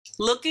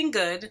looking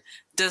good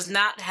does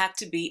not have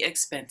to be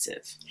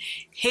expensive.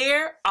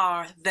 Here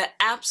are the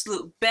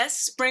absolute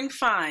best spring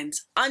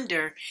finds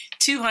under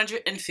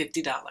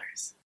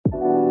 $250.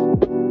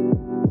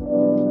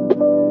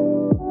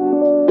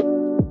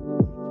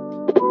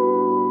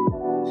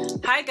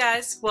 Hi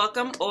guys,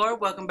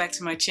 welcome back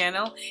to my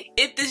channel.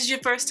 If this is your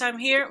first time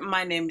here,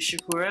 my name is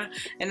Kura,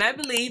 and I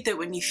believe that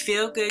when you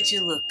feel good,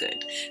 you look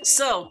good.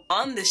 So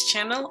on this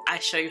channel, I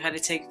show you how to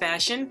take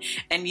fashion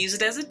and use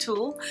it as a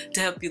tool to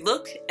help you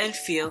look and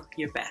feel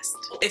your best.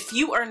 If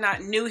you are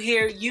not new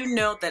here, you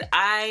know that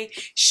I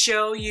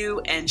show you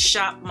and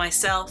shop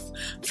myself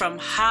from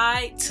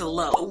high to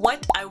low.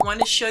 What I want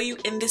to show you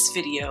in this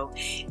video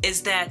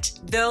is that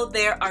though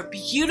there are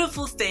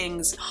beautiful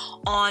things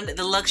on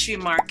the luxury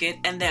market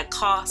and that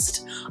cost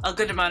a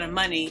good amount of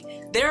money,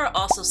 there are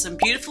also some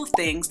beautiful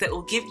things that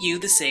will give you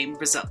the same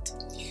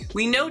result.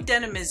 We know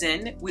denim is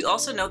in, we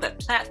also know that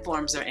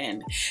platforms are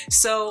in.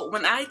 So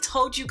when I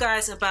told you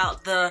guys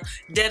about the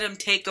denim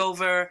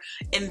takeover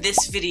in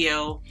this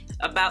video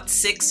about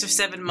 6 or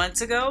 7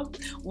 months ago,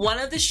 one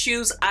of the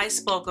shoes I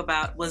spoke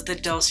about was the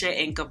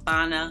Dolce &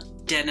 Gabbana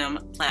denim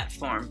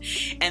platform.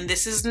 And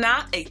this is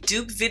not a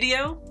dupe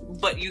video,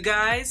 but you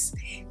guys,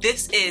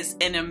 this is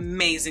an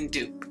amazing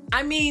dupe.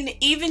 I mean,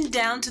 even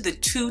down to the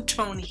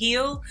two-tone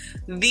heel,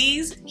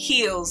 these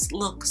heels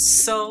look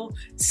so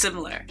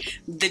similar.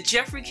 The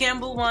Jeffrey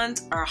Campbell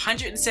ones are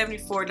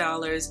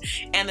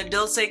 $174 and the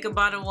Dolce &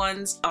 Gabbana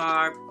ones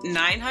are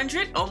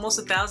 $900, almost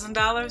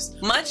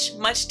 $1,000.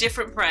 Much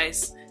different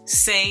price,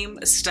 same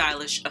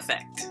stylish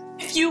effect.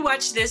 If you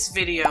watch this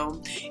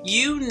video,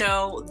 you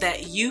know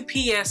that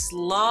UPS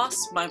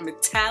lost my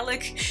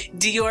metallic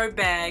Dior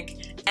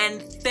bag,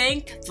 and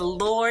thank the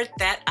Lord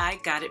that I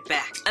got it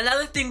back.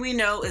 Another thing we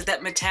know is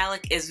that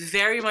metallic is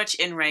very much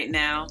in right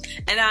now,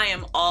 and I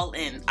am all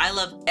in. I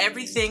love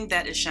everything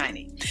that is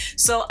shiny.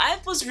 So I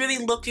was really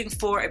looking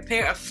for a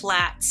pair of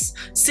flats,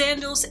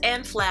 sandals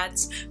and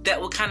flats, that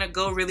will kind of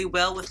go really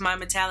well with my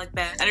metallic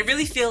bag. And I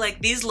really feel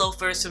like these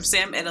loafers from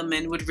Sam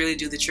Edelman would really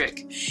do the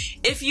trick.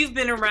 If you've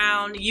been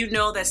around, you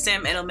know that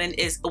Sam Edelman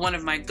is one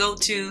of my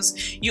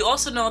go-tos. You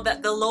also know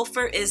that the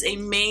loafer is a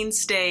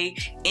mainstay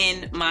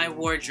in my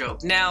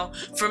wardrobe. Now,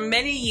 for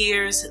many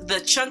years,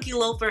 the chunky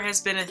loafer has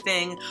been a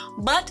thing,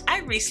 but I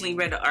recently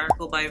read an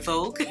article by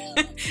Vogue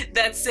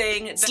that's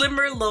saying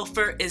slimmer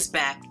loafer is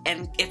back.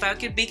 And if I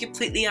could be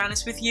completely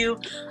honest with you,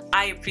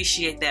 I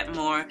appreciate that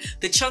more.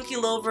 The chunky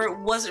loafer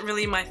wasn't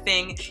really my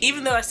thing.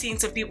 Even though I've seen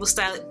some people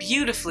style it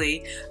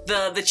beautifully,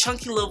 the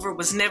chunky loafer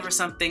was never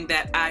something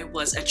that I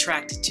was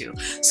attracted to.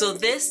 So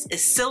this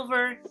is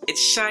silver,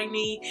 it's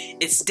shiny,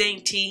 it's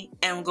dainty,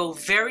 and will go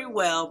very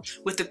well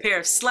with a pair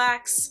of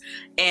slacks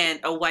and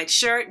a white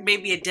shirt,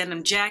 maybe a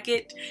denim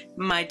jacket,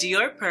 my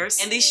Dior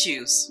purse, and these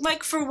shoes,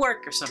 like for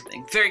work or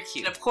something. Very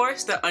cute. And of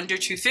course, they're under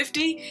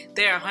 $250.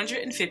 They're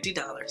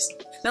 $150.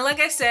 Now,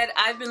 like I said,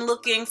 I've been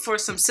looking for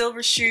some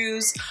silver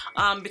shoes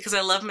because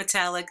I love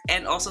metallic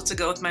and also to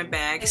go with my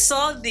bag. I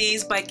saw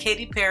these by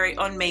Katy Perry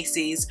on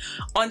Macy's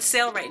on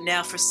sale right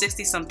now for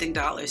 $60-something.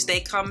 They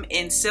come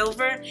in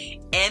silver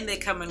and they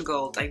come in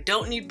gold. I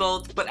don't need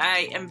both, but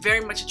I am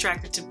very much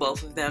attracted to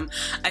both of them.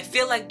 I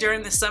feel like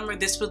during the summer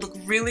this would look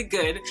really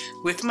good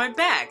with my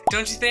bag,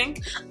 don't you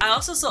think? I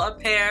also saw a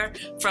pair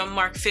from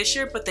Marc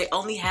Fisher, but they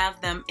only have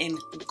them in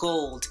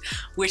gold,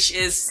 which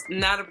is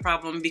not a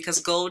problem because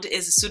gold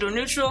is a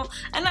pseudo-neutral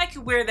and I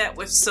could wear that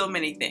with so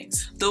many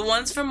things. The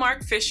ones from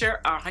Marc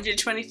Fisher are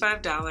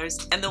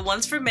 $125 and the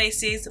ones from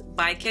Macy's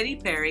by Katy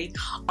Perry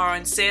are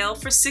on sale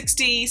for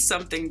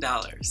 $60-something.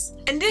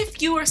 And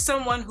if you are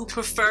someone who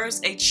prefers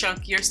a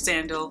chunkier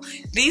sandal,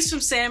 these from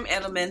Sam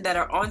Edelman that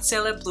are on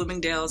sale at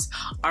Bloomingdale's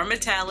are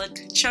metallic,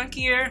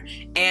 chunkier,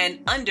 and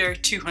under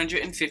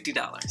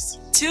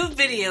 $250. 2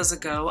 videos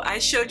ago, I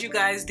showed you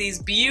guys these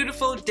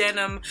beautiful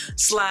denim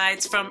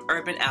slides from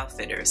Urban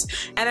Outfitters,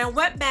 and I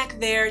went back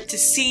there to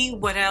see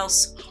what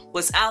else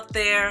was out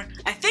there.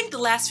 I think the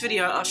last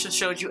video I also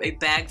showed you a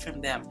bag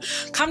from them.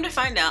 Come to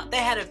find out, they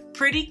had a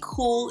pretty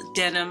cool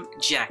denim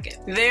jacket.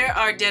 There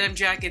are denim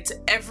jackets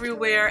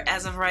everywhere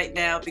as of right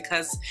now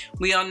because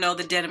we all know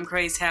the denim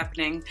craze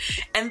happening.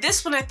 And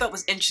this one I thought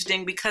was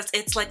interesting because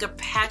it's like a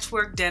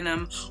patchwork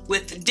denim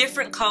with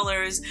different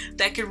colors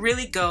that could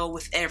really go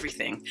with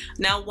everything.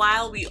 Now,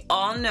 while we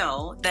all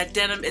know that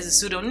denim is a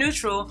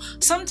pseudo-neutral,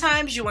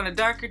 sometimes you want a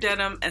darker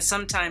denim and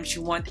sometimes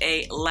you want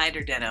a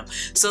lighter denim.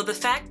 So the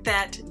fact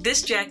that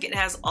this jacket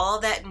has all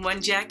that in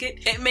one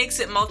jacket, it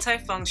makes it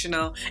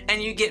multifunctional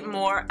and you get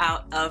more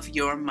out of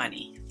your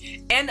money.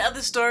 And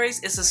Other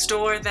Stories is a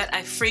store that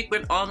I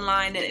frequent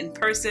online and in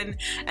person,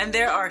 and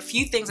there are a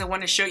few things I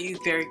want to show you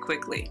very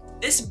quickly.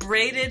 This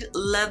braided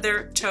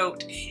leather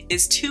tote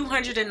is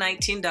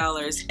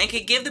 $219 and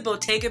can give the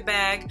Bottega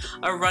bag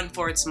a run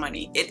for its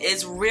money. It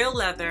is real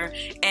leather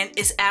and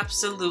is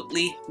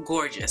absolutely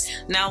gorgeous.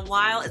 Now,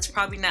 while it's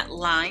probably not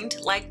lined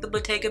like the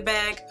Bottega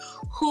bag,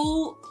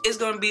 who is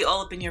going to be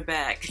all up in your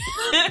bag?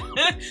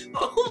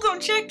 Who's going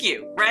to check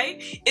you,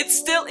 right? It's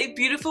still a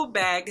beautiful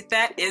bag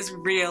that is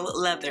real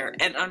leather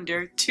and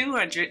under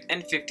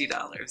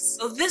 $250.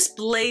 So this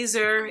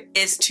blazer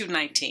is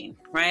 $219,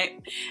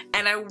 right?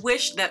 And I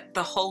wish that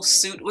the whole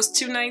suit was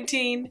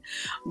 $219,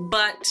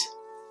 but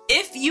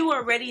if you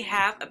already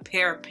have a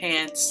pair of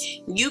pants,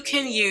 you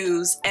can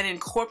use and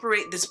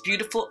incorporate this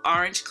beautiful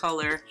orange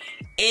color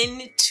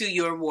into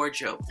your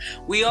wardrobe.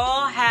 We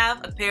all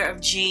have a pair of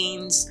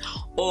jeans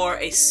or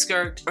a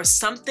skirt or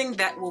something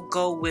that will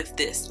go with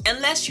this,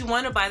 unless you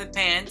want to buy the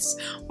pants,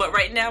 but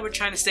right now we're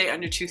trying to stay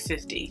under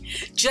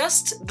 $250.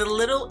 Just the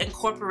little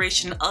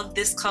incorporation of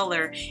this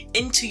color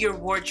into your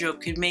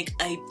wardrobe could make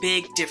a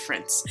big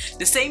difference.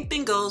 The same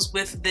thing goes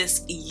with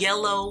this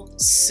yellow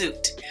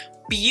suit.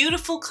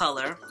 Beautiful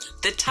color.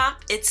 The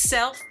top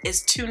itself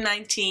is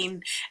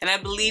 $219 and I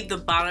believe the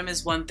bottom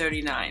is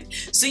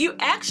 $139. So you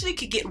actually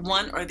could get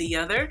one or the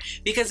other,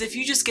 because if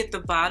you just get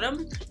the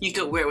bottom, you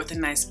could wear it with a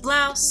nice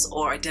blouse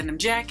or a denim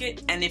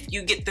jacket, and if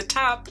you get the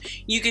top,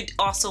 you could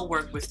also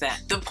work with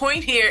that. The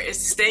point here is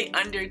to stay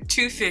under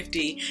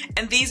 $250,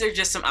 and these are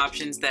just some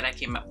options that I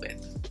came up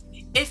with.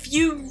 If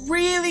you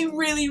really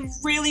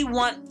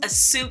want a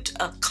suit,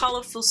 a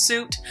colorful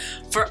suit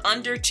for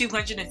under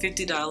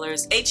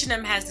 $250,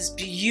 H&M has this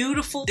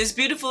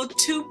beautiful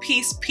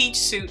two-piece peach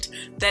suit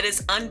that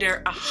is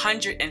under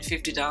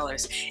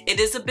 $150. It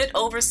is a bit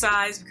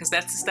oversized because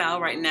that's the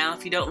style right now.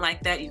 If you don't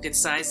like that, you could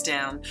size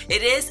down.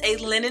 It is a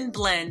linen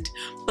blend,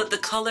 but the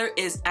color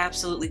is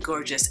absolutely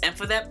gorgeous, and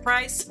for that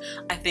price,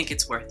 I think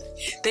it's worth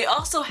it. They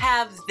also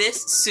have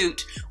this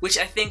suit, which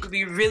I think would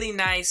be really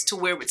nice to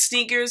wear with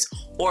sneakers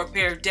or a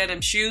pair of denim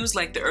shoes,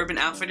 like the Urban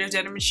Outfitters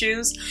denim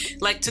shoes,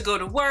 like to go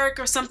to work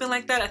or something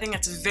like that. I think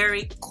that's a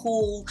very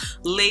cool,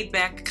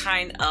 laid-back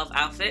kind of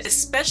outfit,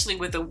 especially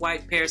with a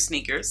white pair of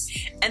sneakers.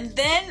 And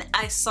then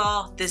I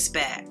saw this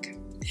bag.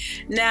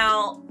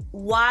 Now,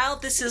 while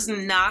this is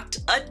not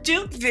a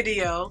dupe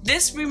video,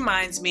 this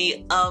reminds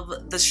me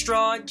of the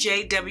straw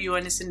J.W.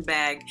 Anderson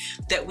bag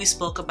that we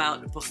spoke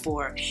about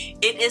before.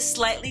 It is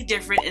slightly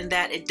different in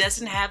that it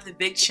doesn't have the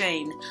big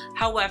chain.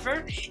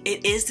 However,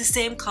 it is the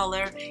same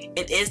color,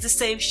 it is the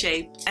same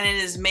shape, and it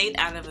is made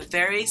out of a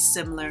very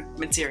similar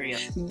material.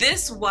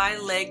 This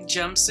wide-leg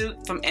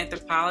jumpsuit from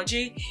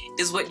Anthropologie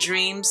is what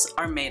dreams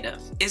are made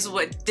of, is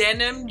what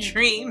denim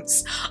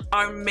dreams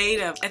are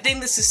made of. I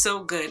think this is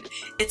so good.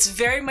 It's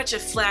very much a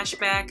flashback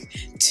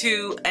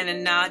to and a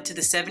nod to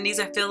the 70s.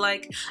 I feel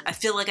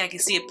like I can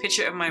see a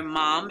picture of my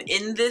mom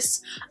in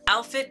this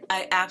outfit.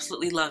 I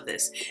absolutely love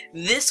this.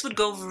 This would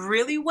go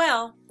really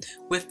well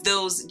with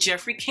those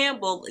Jeffrey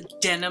Campbell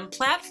denim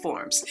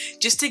platforms,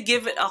 just to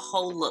give it a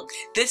whole look.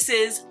 This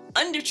is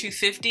under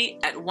 $250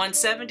 at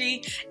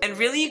 $170, and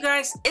really, you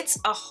guys, it's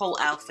a whole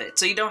outfit,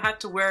 so you don't have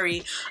to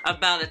worry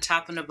about a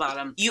top and a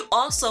bottom. You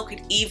also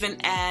could even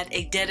add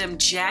a denim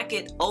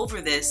jacket over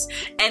this,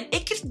 and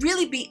it could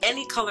really be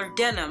any color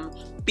denim,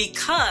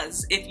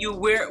 because if you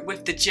wear it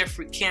with the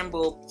Jeffrey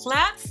Campbell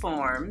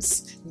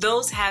platforms,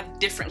 those have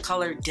different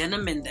color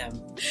denim in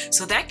them.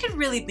 So that could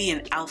really be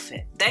an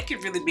outfit. That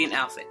could really be an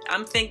outfit.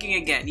 I'm thinking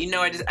again, you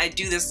know, I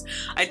do this,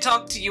 I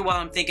talk to you while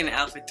I'm thinking an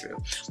outfit through.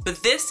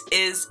 But this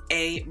is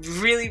a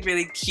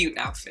really cute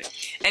outfit.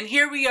 And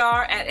here we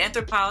are at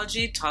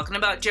Anthropologie talking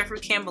about Jeffrey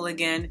Campbell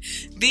again.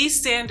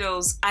 These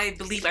sandals, I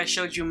believe I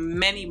showed you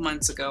many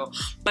months ago,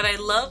 but I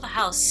love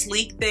how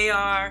sleek they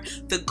are.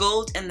 The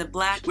gold and the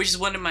black, which is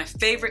one of my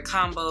favorite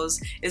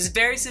combos, is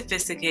very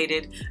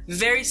sophisticated,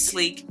 very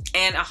sleek,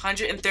 and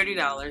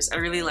 $130. I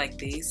really like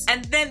these.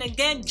 And then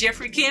again,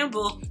 Jeffrey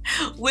Campbell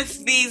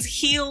with these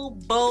heel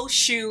bow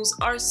shoes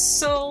are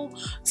so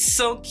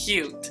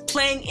cute,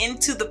 playing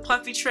into the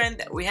puffy trend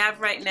that we have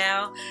right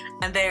now,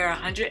 and they are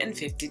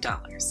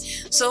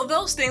 $150. So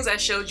those things I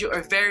showed you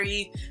are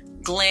very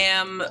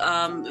glam,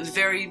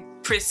 very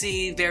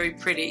prissy, very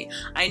pretty.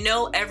 I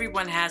know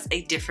everyone has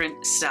a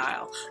different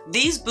style.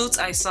 These boots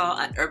I saw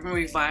at Urban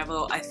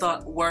Revival I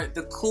thought were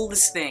the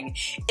coolest thing,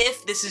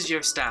 if this is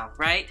your style,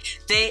 right?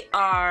 They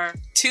are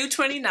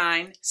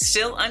 $229,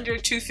 still under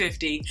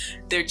 $250.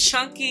 They're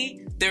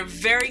chunky, they're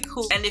very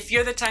cool, and if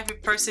you're the type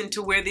of person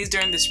to wear these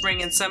during the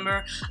spring and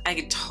summer, I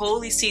could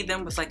totally see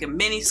them with like a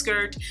mini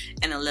skirt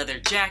and a leather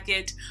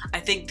jacket. I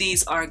think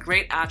these are a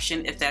great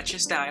option if that's your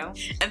style.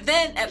 And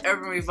then at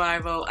Urban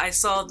Revival I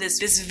saw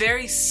this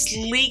very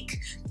sleek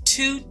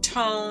two-tone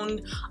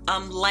two-tone,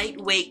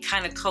 lightweight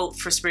kind of coat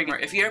for spring.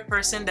 If you're a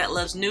person that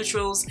loves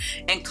neutrals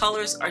and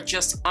colors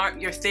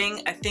aren't your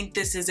thing, I think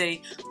this is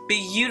a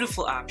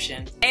beautiful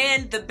option.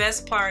 And the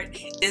best part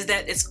is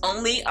that it's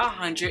only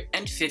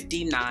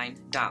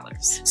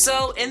 $159.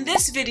 So in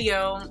this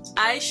video,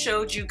 I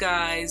showed you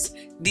guys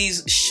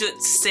these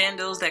Schutz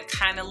sandals that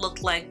kind of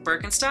look like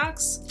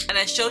Birkenstocks, and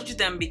I showed you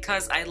them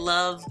because I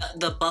love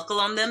the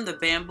buckle on them, the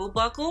bamboo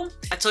buckle.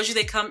 I told you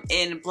they come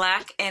in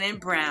black and in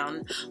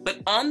brown,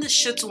 but on the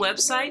Schutz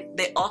website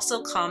they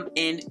also come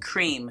in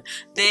cream.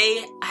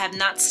 They have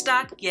not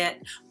stocked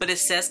yet, but it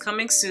says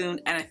coming soon,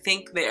 and I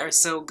think they are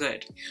so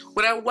good.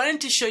 What I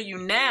wanted to show you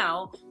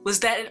now was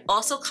that it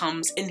also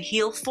comes in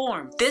heel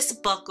form. This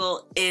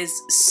buckle is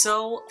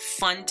so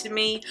fun to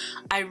me.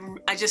 I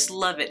just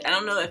love it. I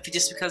don't know if it's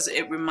just because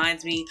it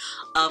reminds me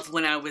of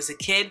when I was a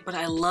kid, but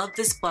I love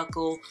this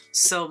buckle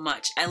so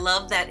much. I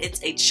love that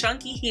it's a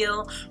chunky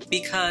heel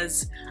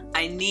because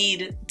I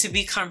need to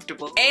be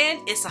comfortable,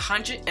 and it's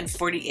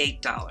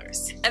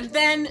 $148. And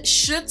then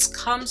Schutz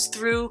comes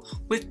through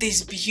with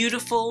these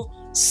beautiful,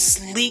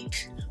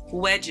 sleek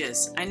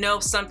wedges. I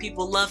know some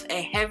people love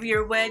a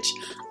heavier wedge.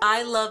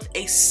 I love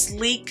a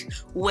sleek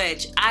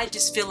wedge. I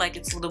just feel like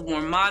it's a little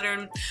more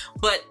modern,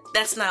 but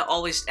that's not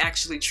always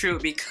actually true,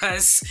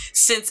 because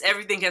since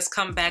everything has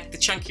come back, the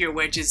chunkier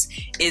wedges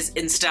is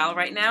in style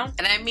right now.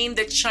 And I mean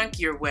the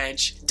chunkier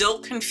wedge.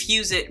 Don't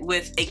confuse it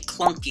with a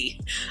clunky.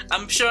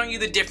 I'm showing you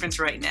the difference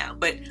right now,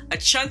 but a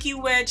chunky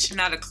wedge,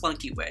 not a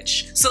clunky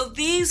wedge. So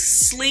these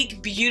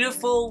sleek,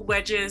 beautiful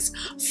wedges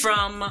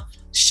from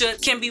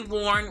Schutz can be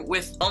worn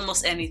with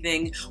almost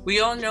anything. We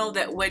all know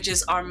that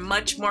wedges are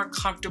much more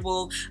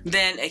comfortable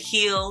than a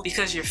heel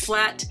because you're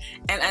flat,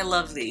 and I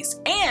love these.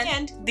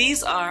 And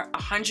these are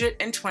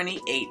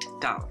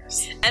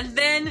 $128. And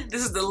then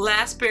this is the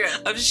last pair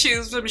of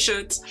shoes from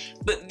Schutz,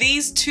 but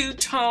these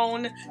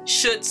two-tone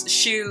Schutz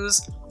shoes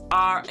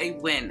are a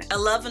win. I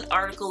love an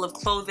article of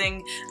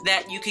clothing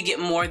that you could get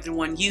more than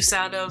one use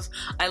out of.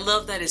 I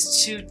love that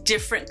it's two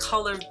different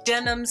colored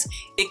denims.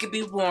 It could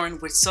be worn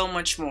with so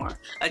much more.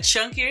 A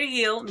chunkier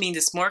heel means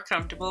it's more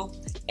comfortable,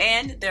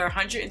 and they're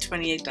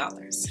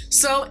 $128.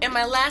 So in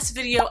my last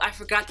video, I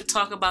forgot to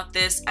talk about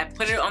this. I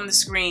put it on the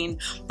screen,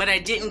 but I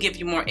didn't give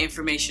you more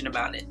information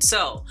about it.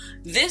 So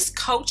this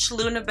Coach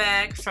Luna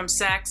bag from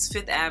Saks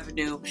Fifth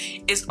Avenue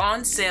is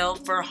on sale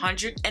for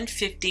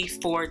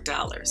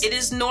 $154. It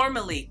is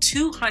normally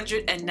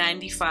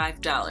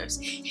 $295.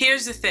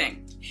 Here's the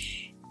thing.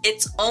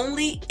 It's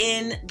only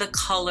in the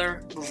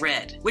color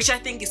red, which I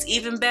think is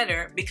even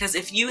better, because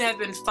if you have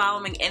been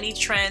following any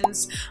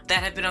trends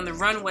that have been on the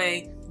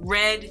runway,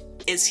 red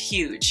is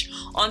huge.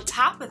 On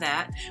top of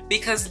that,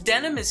 because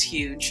denim is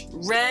huge,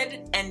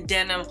 red and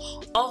denim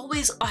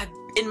always are,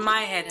 in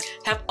my head,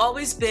 have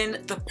always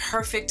been the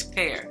perfect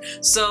pair.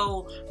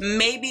 So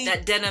maybe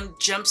that denim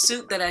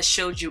jumpsuit that I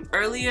showed you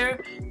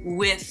earlier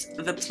with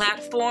the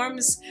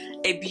platforms,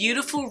 a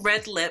beautiful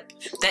red lip,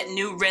 that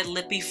new red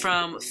lippy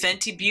from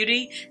Fenty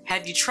Beauty.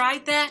 Have you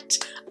tried that?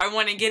 I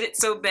want to get it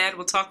so bad.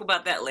 We'll talk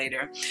about that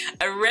later.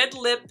 A red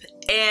lip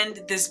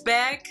and this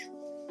bag,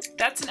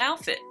 that's an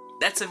outfit.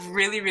 That's a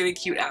really, really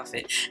cute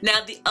outfit.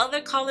 Now the other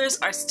colors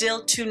are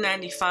still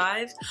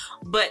 $295,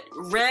 but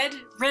red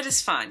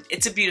is fine.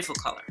 It's a beautiful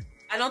color.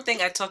 I don't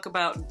think I talk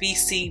about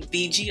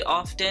BCBG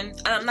often.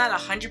 I'm not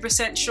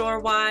 100% sure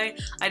why.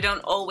 I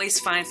don't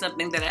always find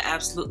something that I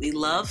absolutely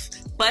love,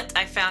 but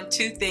I found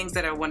two things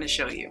that I want to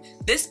show you.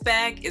 This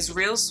bag is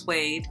real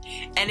suede,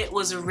 and it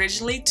was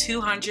originally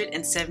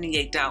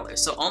 $278,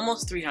 so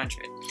almost $300.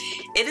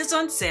 It is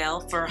on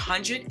sale for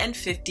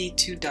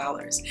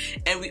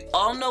 $152, and we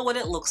all know what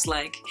it looks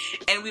like,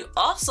 and we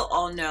also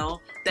all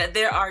know that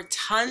there are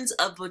tons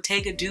of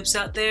Bottega dupes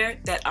out there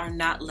that are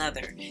not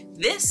leather.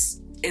 This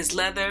is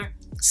leather,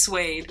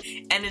 suede,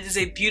 and it is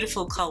a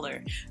beautiful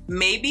color,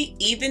 maybe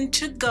even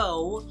to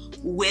go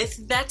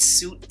with that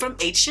suit from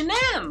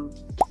H&M.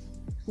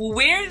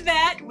 Wear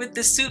that with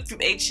the suit from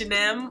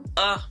H&M.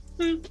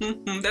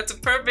 That's a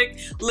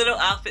perfect little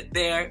outfit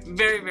there.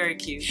 Very, very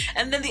cute.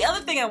 And then the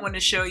other thing I want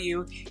to show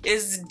you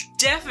is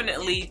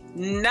definitely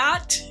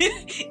not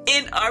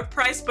in our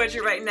price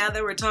budget right now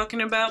that we're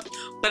talking about,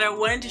 but I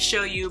wanted to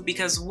show you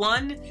because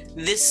one,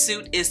 this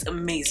suit is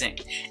amazing,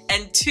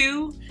 and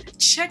two,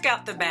 check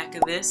out the back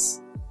of this.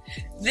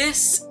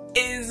 This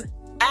is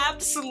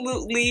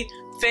absolutely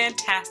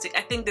fantastic.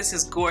 I think this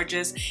is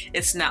gorgeous.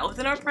 It's not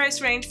within our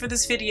price range for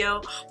this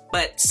video,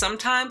 but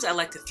sometimes I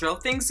like to throw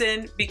things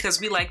in because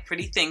we like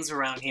pretty things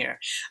around here.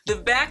 The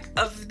back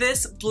of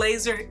this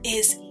blazer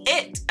is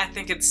it. I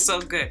think it's so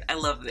good. I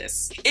love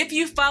this. If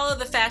you follow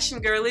the fashion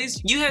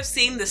girlies, you have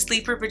seen the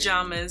sleeper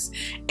pajamas,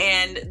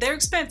 and they're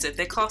expensive.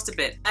 They cost a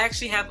bit. I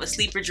actually have a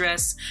sleeper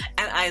dress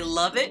and I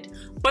love it,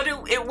 but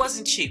it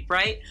wasn't cheap,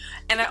 right?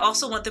 And I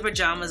also want the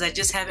pajamas. I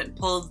just haven't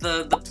pulled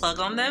the plug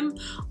on them,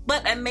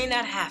 but I may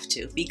not have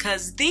to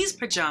because these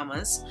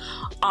pajamas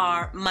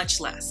are much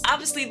less.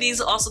 Obviously,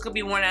 these also could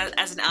be worn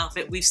as an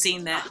outfit. We've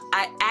seen that.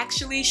 I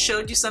actually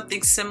showed you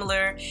something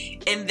similar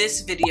in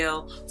this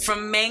video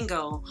from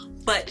Mango,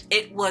 but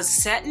it was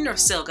satin or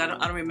silk, I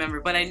don't remember,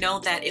 but I know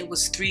that it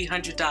was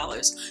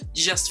 $300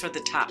 just for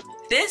the top.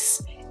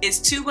 This is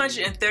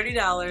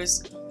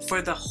 $230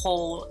 for the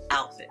whole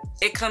outfit.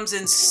 It comes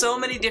in so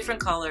many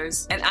different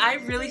colors, and I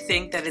really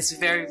think that it's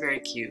very, very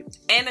cute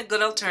and a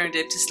good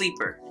alternative to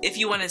sleeper if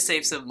you want to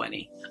save some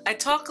money. I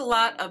talk a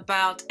lot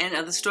about and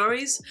other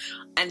stories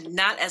and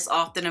not as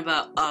often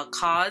about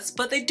CODs,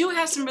 but they do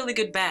have some really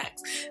good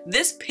bags.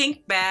 This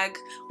pink bag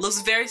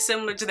looks very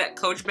similar to that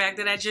Coach bag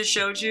that I just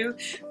showed you.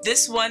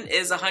 This one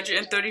is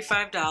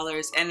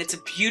 $135 and it's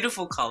a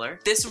beautiful color.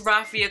 This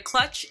raffia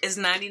clutch is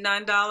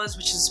 $99,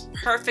 which is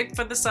perfect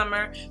for the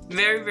summer.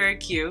 Very, very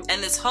cute.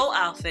 And this whole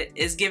outfit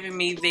is giving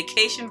me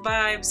vacation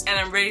vibes, and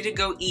I'm ready to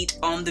go eat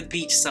on the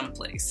beach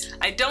someplace.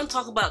 I don't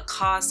talk about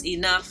costs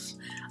enough.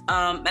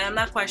 And I'm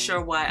not quite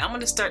sure why. I'm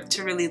gonna start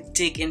to really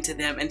dig into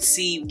them and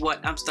see what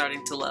I'm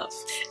starting to love.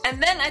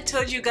 And then I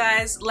told you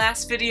guys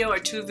last video or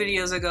 2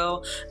 videos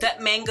ago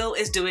that Mango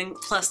is doing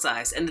plus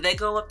size, and they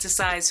go up to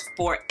size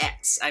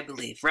 4X, I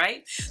believe,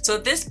 right? So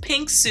this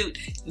pink suit,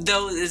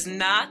 though, is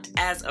not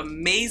as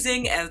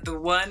amazing as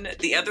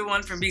the other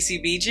one from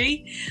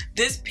BCBG.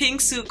 This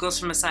pink suit goes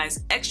from a size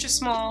extra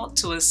small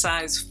to a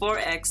size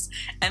 4X,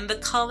 and the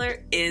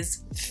color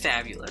is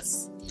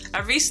fabulous. I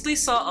recently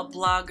saw a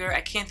blogger, I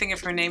can't think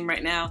of her name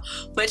right now,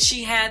 but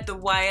she had the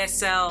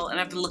YSL, and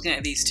I've been looking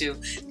at these too,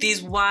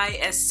 these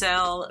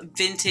YSL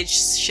vintage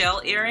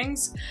shell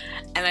earrings,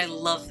 and I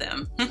love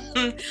them.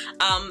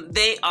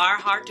 They are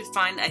hard to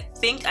find. I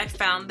think I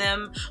found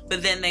them,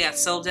 but then they got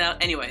sold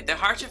out. Anyway, they're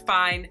hard to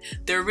find.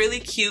 They're really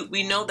cute.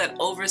 We know that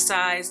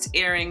oversized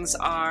earrings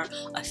are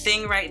a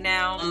thing right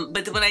now,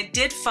 but when I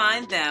did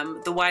find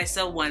them, the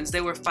YSL ones,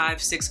 they were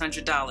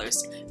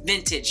 $500–600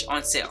 vintage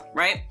on sale,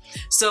 right?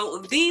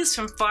 So these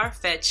from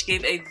Farfetch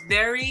gave a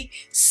very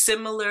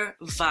similar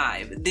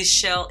vibe, these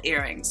shell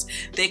earrings.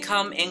 They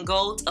come in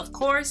gold, of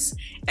course,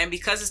 and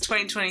because it's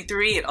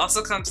 2023, it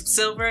also comes in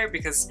silver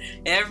because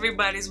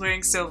everybody's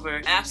wearing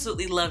silver.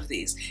 Absolutely love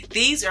these.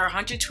 These are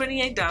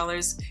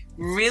 $128.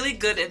 Really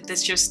good if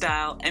that's your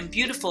style, and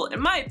beautiful in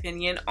my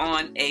opinion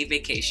on a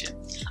vacation.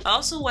 I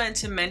also wanted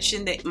to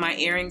mention that my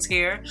earrings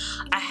here,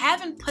 I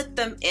haven't put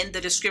them in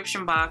the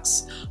description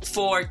box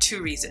for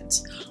 2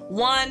 reasons.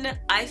 One,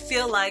 I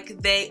feel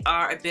like they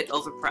are a bit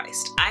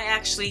overpriced. I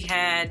actually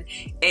had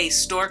a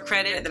store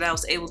credit that I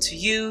was able to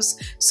use,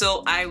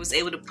 so I was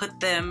able to put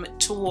them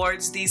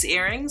towards these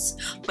earrings,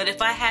 but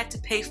if I had to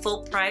pay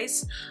full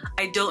price,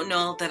 I don't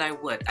know that I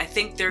would. I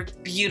think they're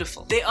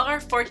beautiful. They are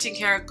 14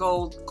 karat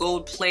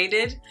gold plated,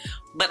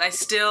 but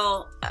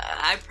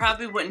I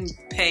probably wouldn't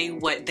pay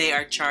what they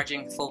are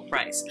charging full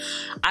price.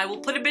 I will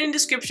put a bit in the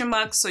description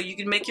box so you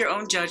can make your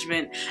own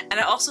judgment. And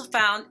I also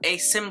found a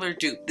similar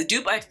dupe. The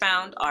dupe I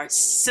found are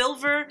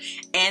silver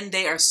and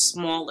they are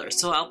smaller,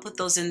 so I'll put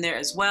those in there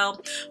as well.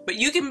 But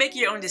you can make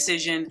your own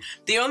decision.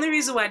 The only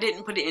reason why I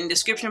didn't put it in the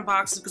description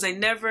box is because I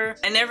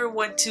never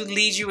want to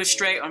lead you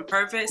astray on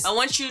purpose. I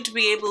want you to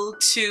be able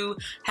to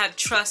have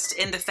trust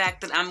in the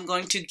fact that I'm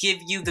going to give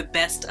you the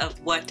best of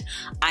what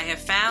I have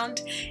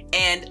found.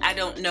 And I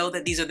don't know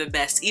that these are the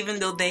best, even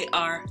though they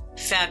are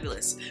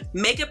fabulous.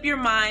 Make up your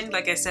mind.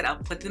 Like I said, I'll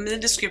put them in the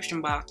description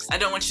box. I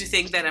don't want you to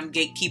think that I'm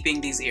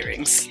gatekeeping these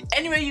earrings.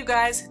 Anyway, you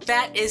guys,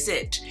 that is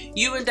it.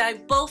 You and I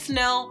both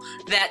know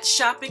that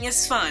shopping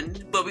is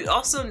fun, but we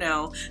also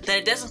know that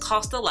it doesn't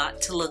cost a lot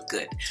to look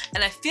good.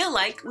 And I feel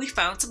like we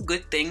found some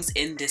good things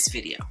in this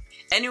video.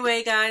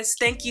 Anyway, guys,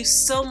 thank you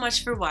so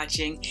much for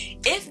watching.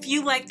 If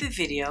you liked the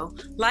video,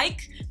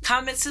 like,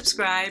 comment,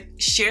 subscribe,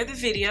 share the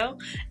video,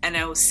 and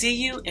I will see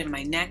you in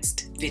my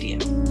next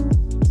video.